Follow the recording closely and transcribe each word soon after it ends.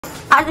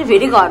आज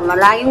फेरि घरमा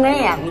लाग्यौँ है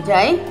हामी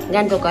चाहिँ है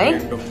गान्तोक है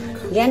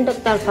गान्तोक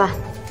तर्फ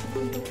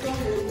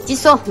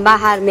चिसो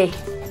बाहर में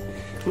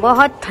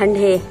बहुत ठंड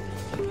है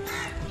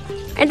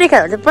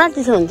यतिखेर चाहिँ पुरा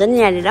चिसो हुन्छ नि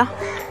यहाँनिर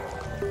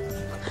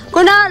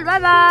कुनाल बाई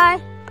बाई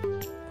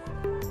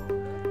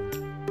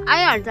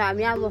आइहाल्छ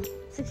हामी अब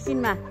 16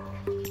 मा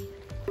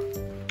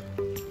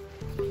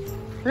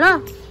ल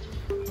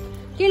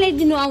के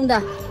ल्याइदिनु आउँदा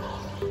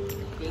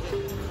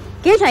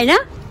के छैन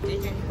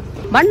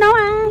भन्नु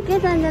के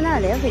चाहिँदैन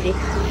अरे हो फेरि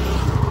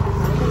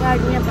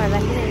गाडी यहाँ पर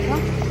राखिरहेको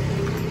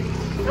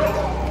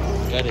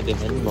गाडी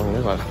देख्दा नि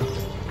महँगै भयो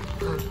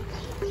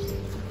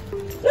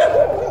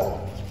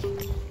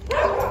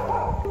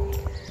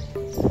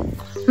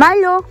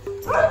Milo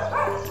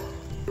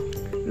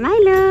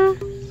Milo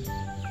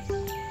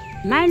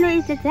Milo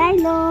is a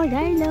Milo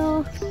Milo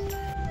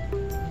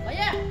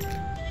Bhaiya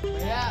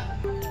Bhaiya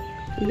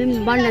बिम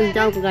बन्डन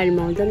जाउको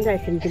गाडीमा आउँछ नि त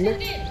सिमटिमा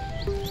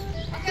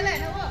अकेला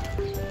हैन वो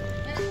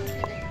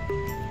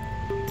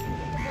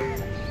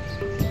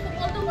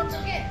फोटो गर्छ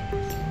के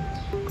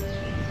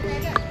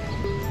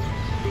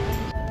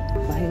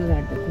भाइको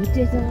गाडी त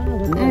खुट्टेछ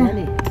भन्दै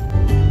नि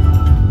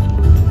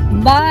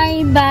by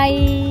by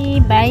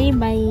by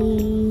by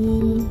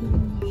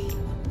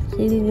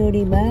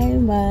Siliguri by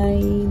by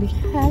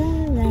Bihar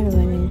जानु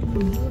भने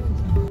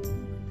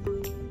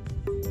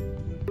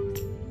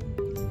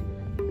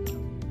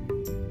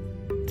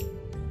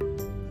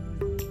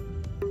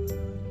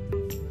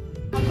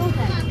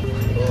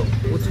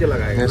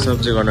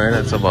सब्जी गर्नु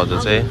आइरहेको छ भाउजू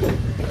चाहिँ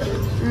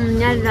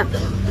यहाँनिर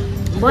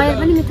बयर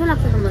पनि मिठो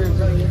लाग्छ त मलाई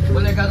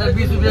बोले गाजर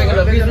 20 रुपैयाँ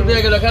किलो 20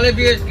 रुपैयाँ किलो खाली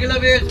 20 किलो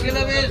 20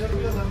 किलो 20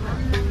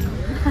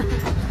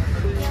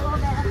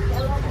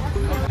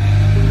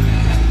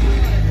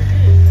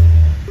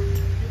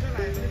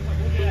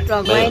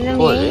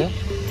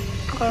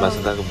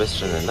 मासुदाको बेस्ट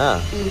फ्रेन्ड होइन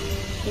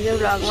यो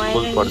भ्लगमा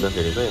स्कुल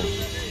पढ्दाखेरि चाहिँ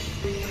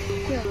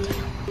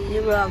यो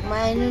भ्लगमा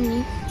आएन नि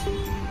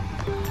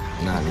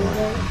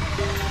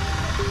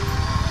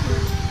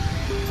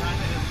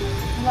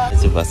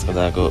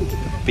भास्करदाको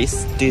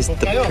बेस्टेस्ट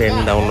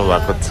फ्रेन्ड आउनु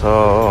भएको छ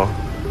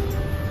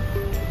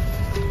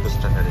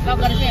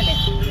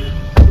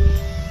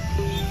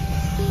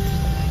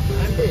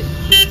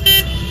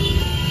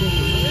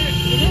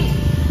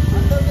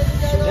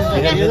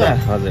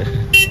हजुर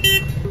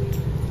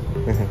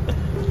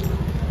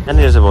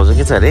यहाँनिर चाहिँ भाउजू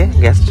के छ अरे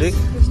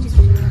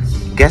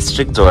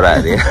ग्यास्ट्रिक झोरा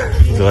अरे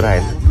झोरा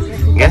होइन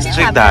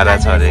ग्यास्ट्रिक धारा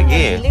छ अरे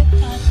कि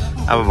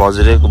अब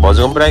भाउजूको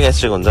पुरा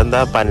ग्यास्ट्रिक हुन्छ नि त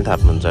पानी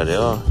थाप्नुहुन्छ अरे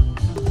हो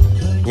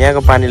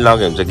यहाँको पानी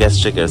लग्यो भने चाहिँ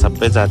ग्यास्ट्रिकहरू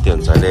सबै जाति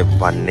हुन्छ अरे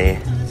भन्ने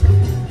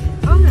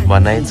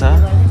भनाइ छ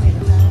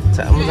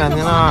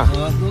जान्दैन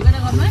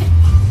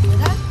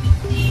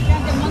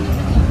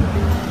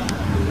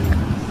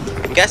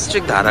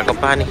ग्यास्ट्रिक धाराको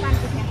पानी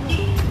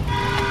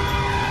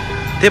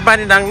त्यो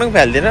पानी डाङडुङ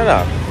फ्याल्दिन र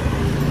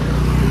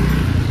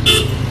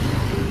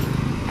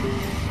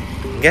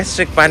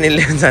ग्यास्ट्रिक पानी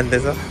लिन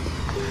जान्दैछ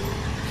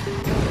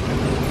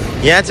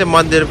यहाँ चाहिँ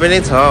मन्दिर पनि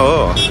छ हो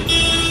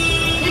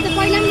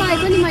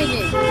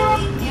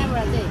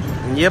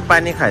यो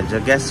पानी खान्छ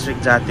ग्यास्ट्रिक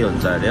जाति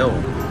हुन्छ अरे हौ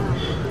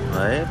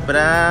है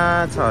पुरा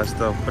छ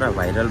यस्तो पुरा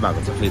भाइरल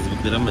भएको छ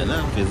फेसबुकतिर पनि होइन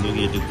फेसबुक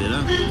युट्युबतिर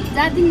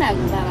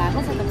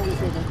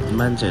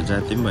मान्छेहरू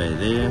जाति पनि भयो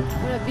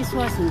अरे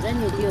विश्वास हुन्छ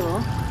नि त्यो हो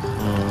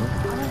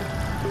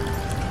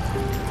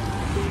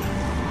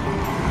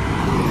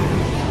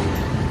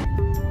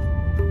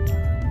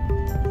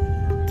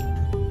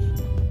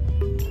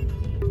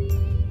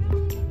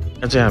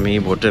चाहिँ हामी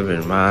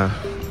भोटेभिरमा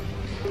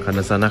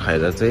खानासाना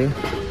खाएर चाहिँ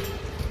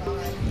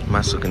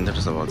मासु किन्दै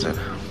रहेछ भाउ चाहिँ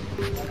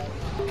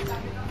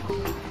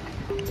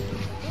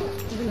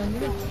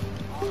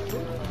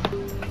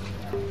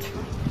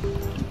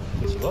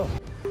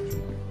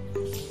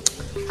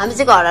हामी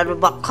चाहिँ घरहरू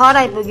भर्खर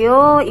आइपुग्यो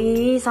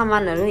यी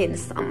सामानहरू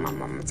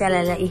हेर्नुहोस्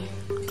च्यालाई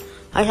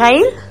है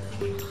साहिल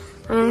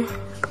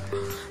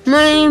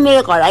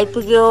मेरो घर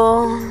आइपुग्यो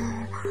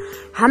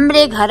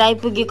हाम्रै घर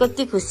आइपुग्यो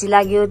कति खुसी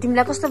लाग्यो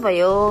तिमीलाई कस्तो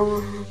भयो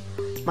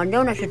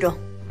भनिदेऊ न छिटो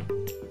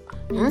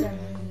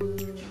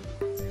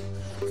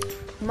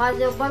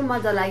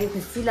मजा लाग्यो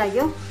खुसी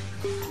लाग्यो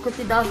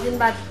कति 10 दिन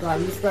बाद घर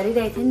मिस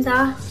गरिरहेको थिएँ नि त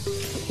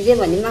जे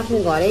भने आफ्नो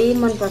घरै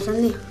मनपर्छ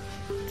नि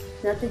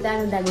जति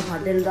दामी दामी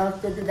होटेल जाओस्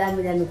जति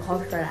दामी दामी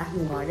खाओस् तर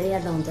आफ्नो घरै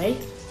याद आउँछ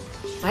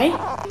है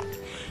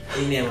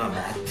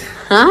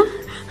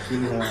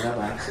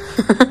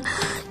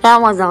क्या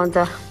मजा आउँछ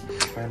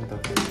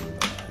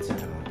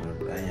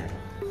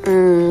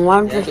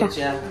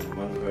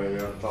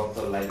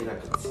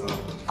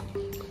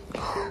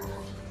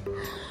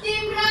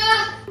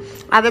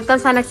अब एकदम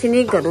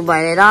सानाक्सिनिकहरू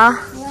भएर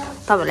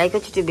तपाईँलाई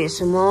एकैचोटि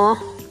भेट्छु म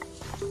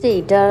चाहिँ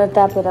हिटर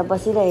तापेर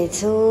बसिरहेको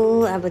छु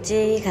अब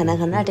चाहिँ खाना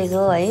खान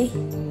आँटेको है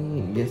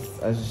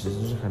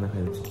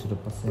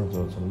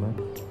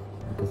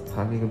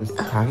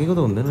थाकेको त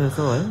हुँदैन रहेछ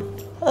है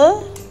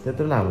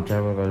त्यत्रो लामो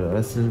ट्राभल गरेर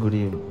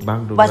सिलगढी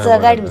बागडोग्रा बसेर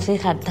गाडी फेरि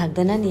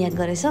थाक्दैन नि याद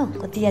गरेछौ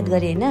कति याद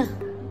गरे होइन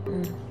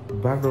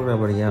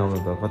बागडोग्राबाट यहाँ आउनु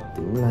त कति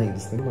लाग्यो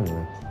जस्तै पनि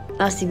भयो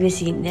अस्ति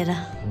बेसी हिँडेर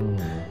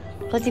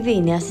कति पे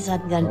हिँड्यो अस्ति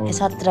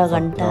 17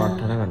 घन्टा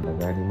 18 घन्टा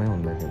गाडीमै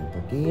हुँदाखेरि त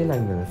के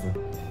लाग्दैन रहेछ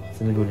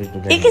सिलगढी टु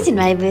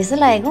एकैछिनमा आइपुगे जस्तो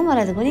लागेको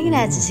मलाई त कुनै किन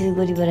आज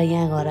सिलगढीबाट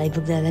यहाँ घर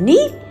आइपुग्दा त नि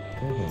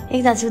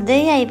एकदम सुत्दै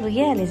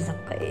आइपुगिहाले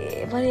सबै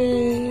परे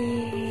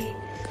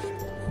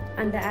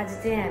अन्त आज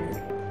चाहिँ हामी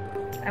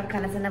अब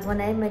खानासाना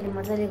बनाएँ मैले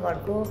मजाले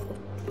घरको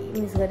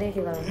मिस गरेँ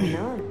त्यो घरको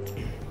खाना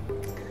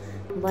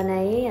हो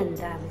बनाएँ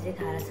अन्त अब चाहिँ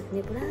खाना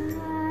सुत्ने पुरा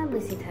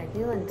बेसी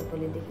थाक्यो अन्त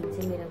भोलिदेखि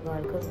चाहिँ मेरो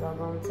घरको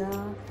भ्लग आउँछ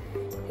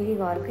फेरि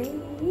घरकै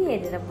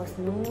हेरेर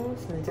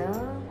बस्नुहोस् हुन्छ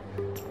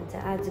अन्त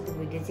आजको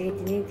भिडियो चाहिँ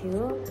यति नै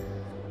थियो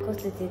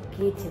कस्तो थियो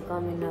के थियो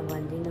कमेन्टमा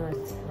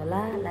भनिदिनुहोस्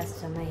होला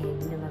लास्टमा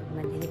हेरिदिनु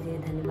भएकोमा धेरै धेरै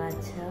धन्यवाद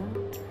छ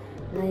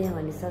नयाँ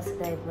भने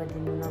सब्सक्राइब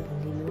गरिदिनु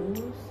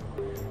नभुलिनुहोस्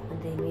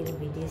अन्त मेरो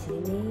भिडियो यसरी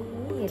नै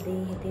हेर्दै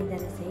हेर्दै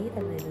जानुहोस् है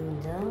तपाईँहरू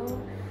हुन्छ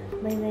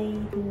बाई बाई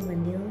तिमी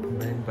भनिदेऊ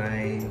बाई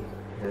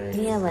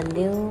बाई यहाँ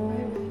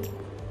भनिदेऊ